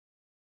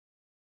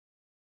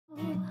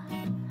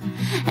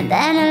And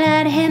then I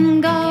let him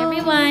go. Hey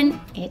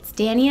everyone, it's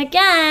Dani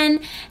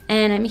again,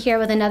 and I'm here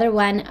with another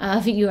one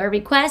of your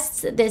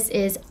requests. This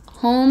is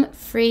Home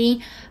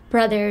Free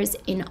Brothers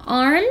in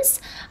Arms.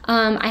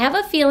 I have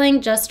a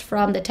feeling just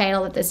from the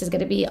title that this is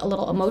going to be a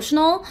little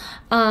emotional,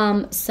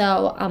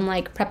 so I'm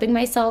like prepping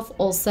myself.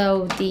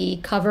 Also, the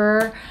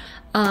cover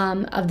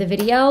of the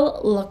video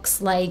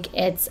looks like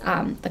it's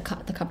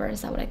the cover,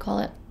 is that what I call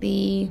it?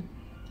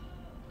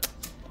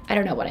 I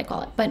don't know what I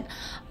call it, but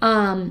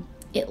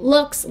it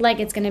looks like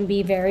it's gonna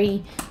be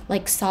very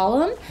like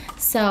solemn.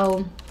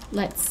 So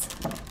let's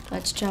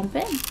jump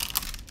in.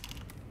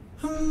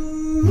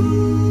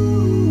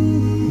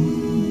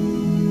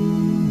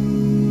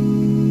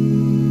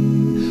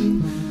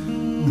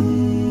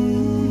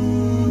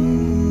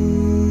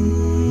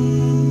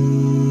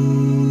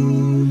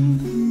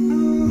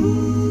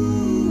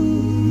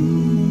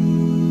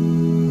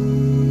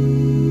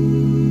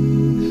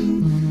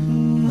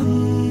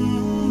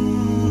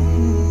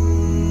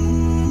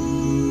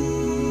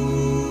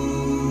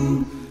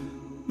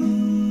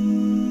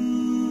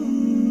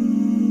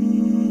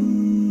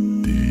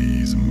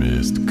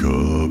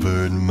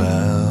 Mist-covered mountains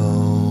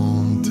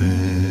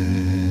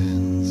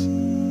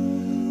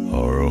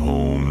are a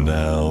home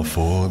now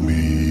for me,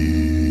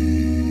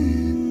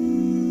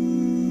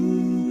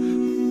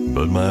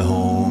 but my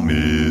home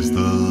is the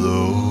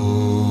lowlands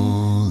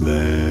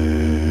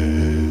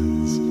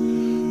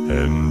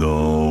and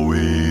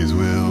always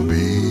will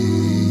be.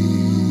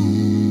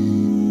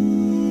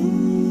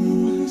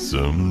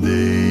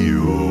 Someday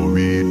you'll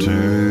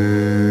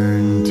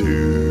return to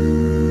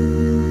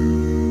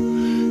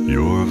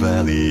your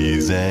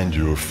valleys and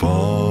your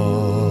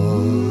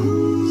farms,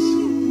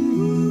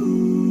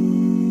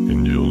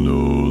 and you'll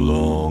no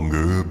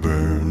longer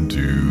burn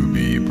to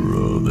be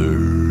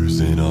brothers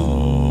in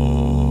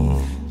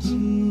arms.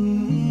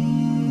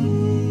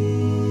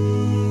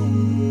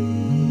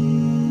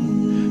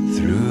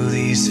 Through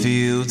these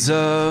fields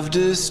of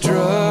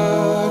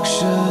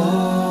destruction,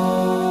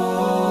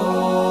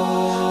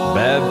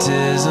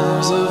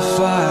 baptisms of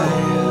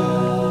fire,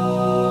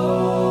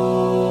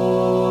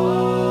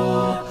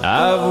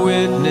 I've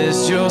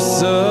witnessed your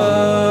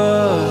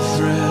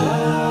suffering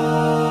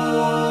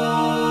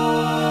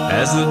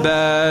as the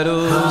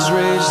battles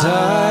raged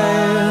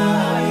higher,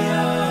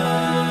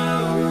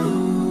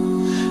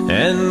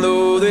 and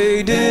though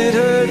they did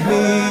hurt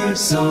me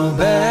so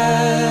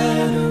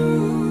bad,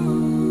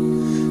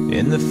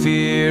 in the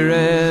fear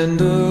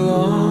and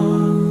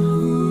alarm,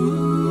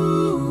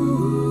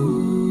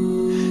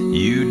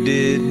 you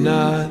did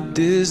not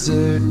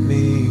desert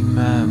me,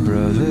 my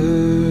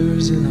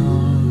brothers in arms.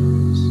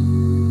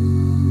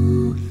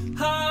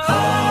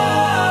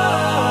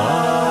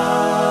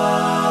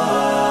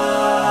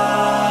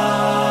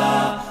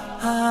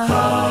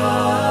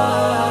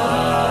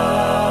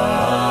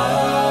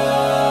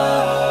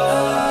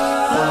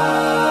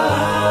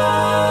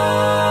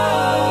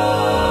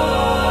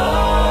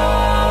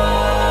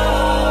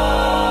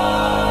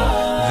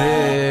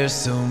 There's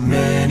so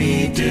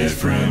many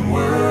different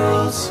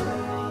worlds,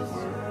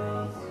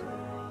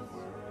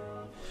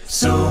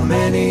 so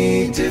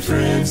many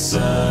different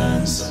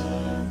suns,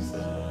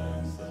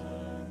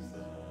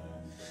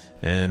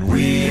 and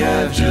we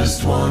have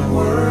just one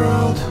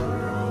world,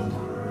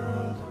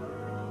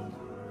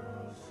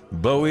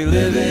 but we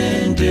live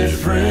in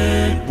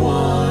different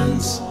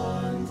ones.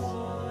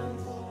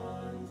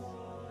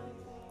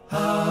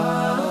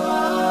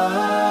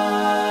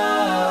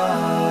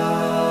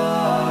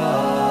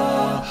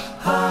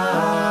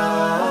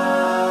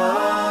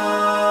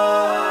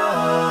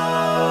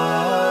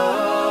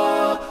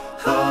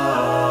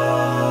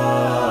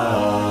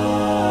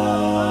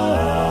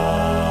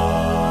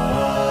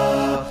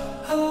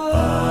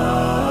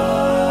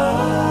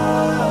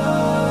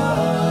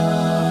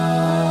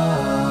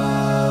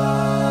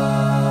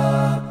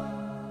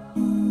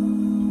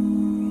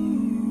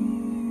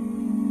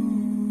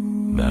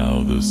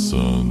 Now the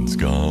sun's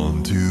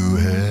gone to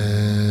hell,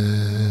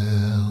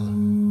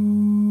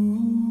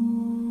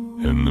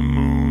 and the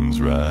moon's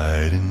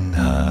riding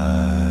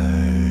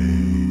high.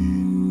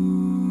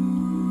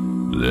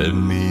 Let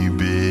me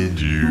bid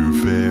you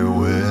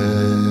farewell.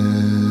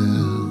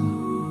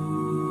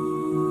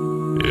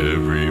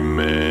 Every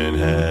man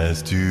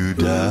has to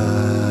die,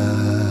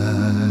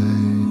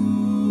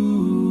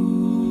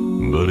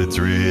 but it's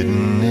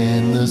written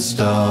in the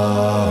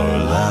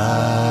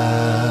starlight.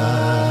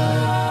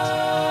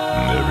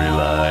 Every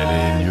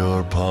line in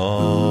your palm,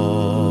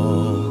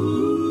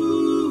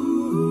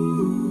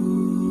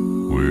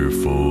 we're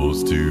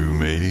forced to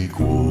make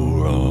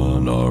war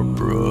on our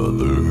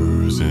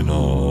brothers in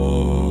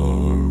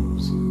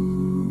arms.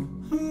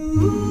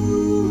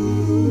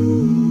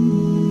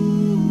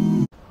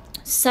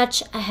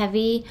 Such a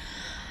heavy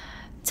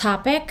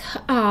topic,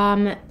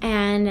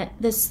 and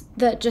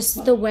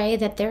just the way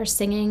that they're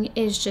singing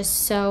is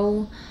just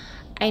so,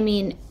 I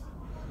mean,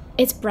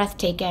 it's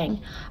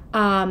breathtaking.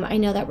 I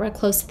know that we're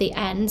close to the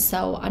end,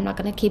 so I'm not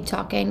going to keep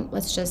talking.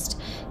 Let's just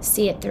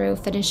see it through,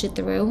 finish it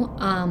through.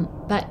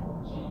 But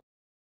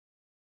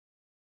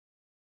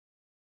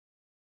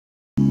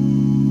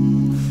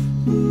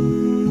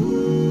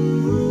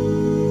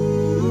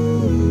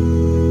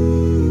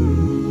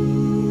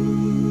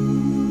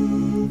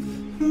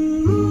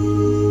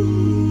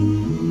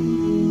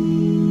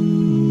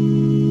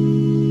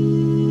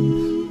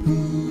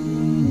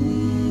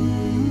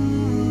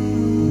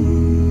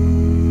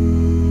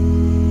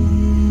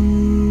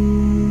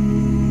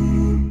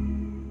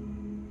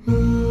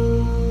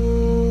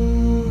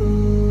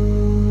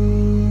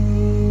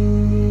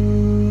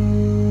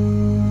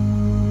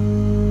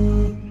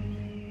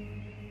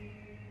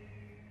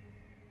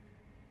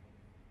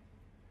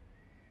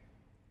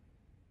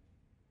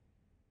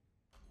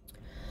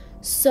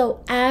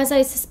So as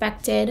I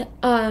suspected,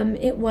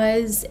 it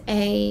was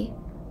an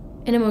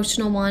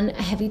emotional one,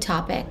 a heavy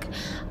topic.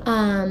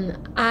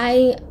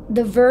 The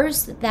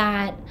verse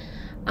that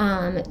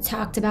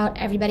talked about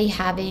everybody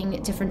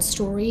having different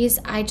stories,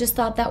 I just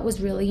thought that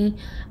was really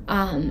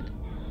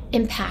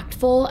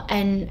impactful,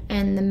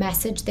 and the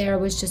message there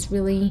was just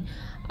really,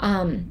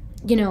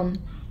 you know,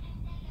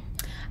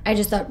 I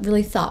just thought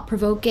really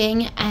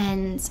thought-provoking,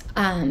 and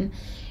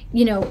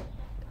you know,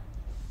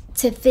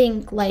 to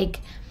think like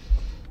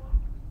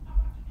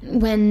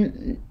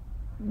when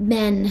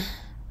men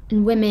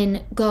and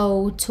women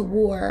go to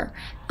war,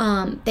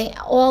 they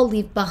all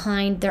leave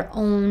behind their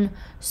own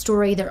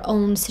story, their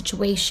own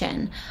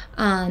situation,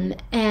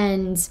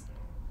 and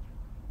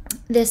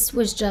this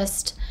was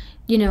just,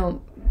 you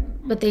know,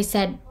 what they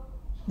said,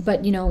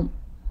 but you know,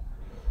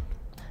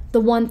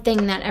 the one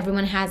thing that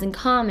everyone has in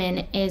common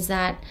is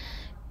that,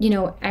 you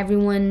know,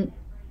 everyone's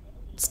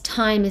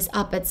time is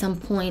up at some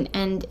point,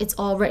 and it's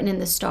all written in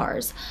the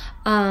stars.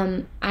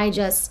 I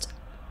just,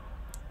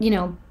 you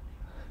know,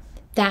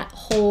 that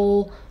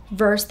whole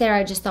verse there,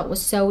 I just thought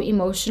was so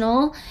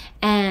emotional.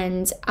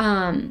 And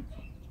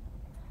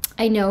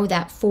I know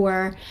that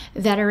for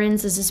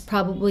veterans, this is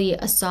probably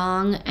a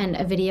song and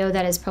a video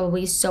that is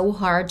probably so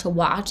hard to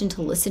watch and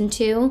to listen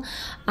to.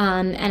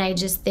 And I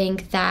just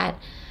think that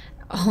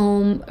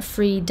Home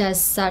Free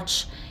does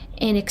such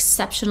an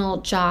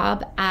exceptional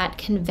job at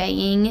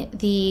conveying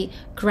the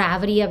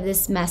gravity of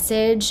this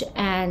message,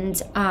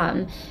 and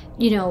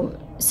you know,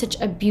 such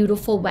a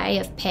beautiful way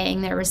of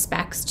paying their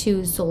respects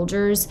to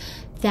soldiers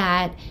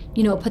that,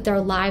 you know, put their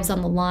lives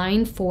on the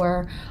line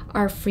for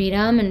our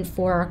freedom and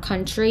for our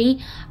country.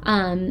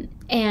 And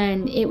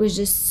it was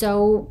just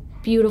so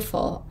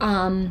beautiful.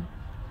 And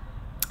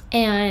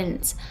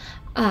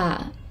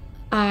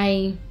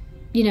I,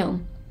 you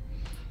know,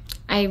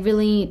 I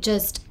really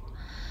just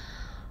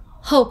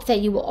hope that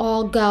you will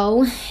all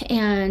go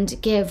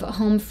and give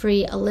Home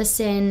Free a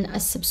listen, a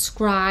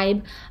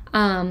subscribe.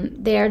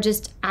 They're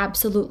just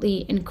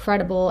absolutely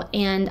incredible.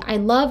 And I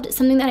loved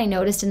something that I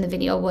noticed in the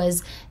video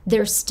was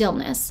their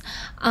stillness.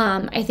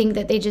 I think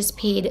that they just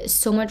paid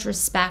so much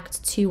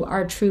respect to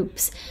our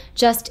troops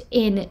just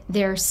in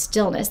their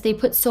stillness. They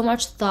put so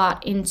much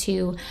thought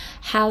into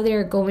how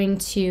they're going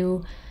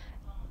to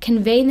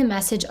convey the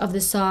message of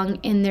the song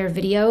in their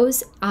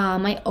videos.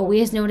 I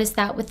always noticed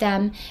that with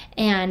them,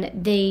 and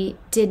they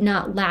did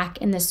not lack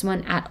in this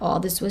one at all.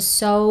 This was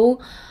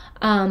so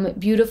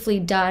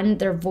beautifully done.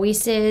 Their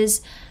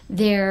voices,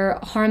 their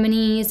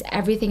harmonies,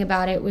 everything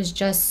about it was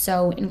just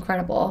so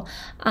incredible.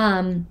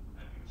 And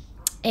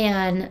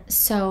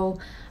so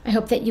I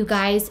hope that you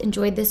guys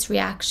enjoyed this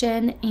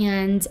reaction,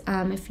 and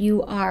if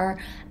you are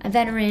a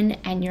veteran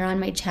and you're on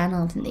my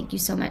channel, then thank you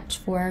so much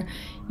for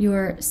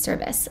your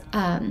service.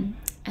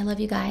 I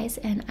love you guys,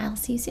 and I'll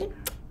see you soon.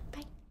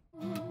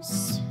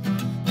 Bye.